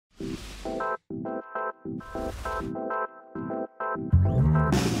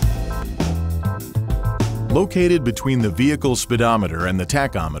Located between the vehicle speedometer and the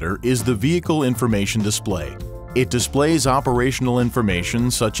tachometer is the vehicle information display. It displays operational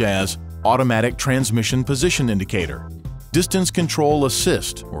information such as automatic transmission position indicator, distance control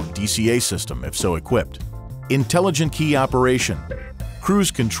assist or DCA system if so equipped, intelligent key operation,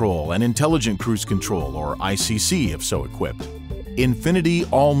 cruise control and intelligent cruise control or ICC if so equipped, INFINITI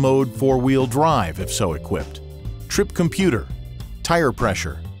All-Mode four-wheel drive if so equipped, trip computer, tire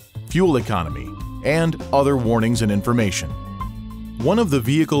pressure, fuel economy, and other warnings and information. One of the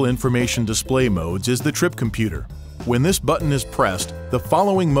vehicle information display modes is the trip computer. When this button is pressed, the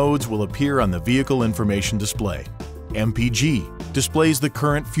following modes will appear on the vehicle information display. MPG displays the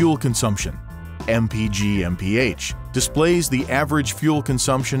current fuel consumption. MPG MPH displays the average fuel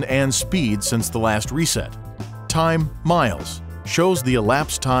consumption and speed since the last reset. Time miles shows the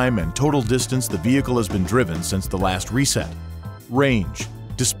elapsed time and total distance the vehicle has been driven since the last reset. Range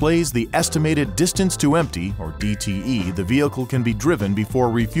displays the estimated distance to empty, or DTE, the vehicle can be driven before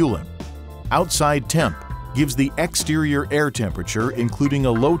refueling. Outside temp gives the exterior air temperature, including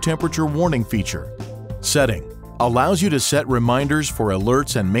a low temperature warning feature. Setting allows you to set reminders for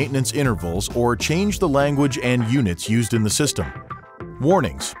alerts and maintenance intervals or change the language and units used in the system.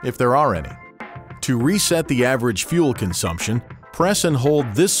 Warnings, if there are any. To reset the average fuel consumption, press and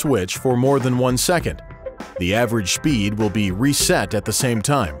hold this switch for more than 1 second. The average speed will be reset at the same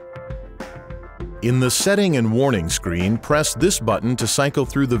time. In the Setting and Warning screen, press this button to cycle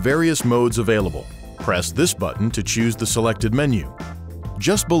through the various modes available. Press this button to choose the selected menu.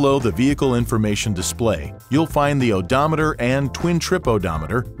 Just below the vehicle information display, you'll find the odometer and twin trip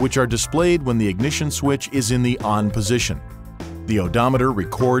odometer, which are displayed when the ignition switch is in the on position. The odometer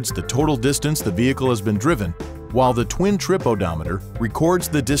records the total distance the vehicle has been driven, while the twin trip odometer records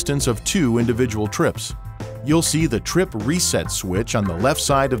the distance of 2 individual trips. You'll see the trip reset switch on the left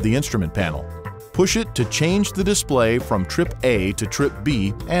side of the instrument panel. Push it to change the display from trip A to trip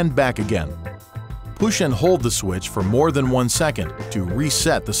B and back again. Push and hold the switch for more than 1 second to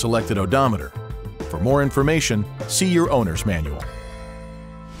reset the selected odometer. For more information, see your owner's manual.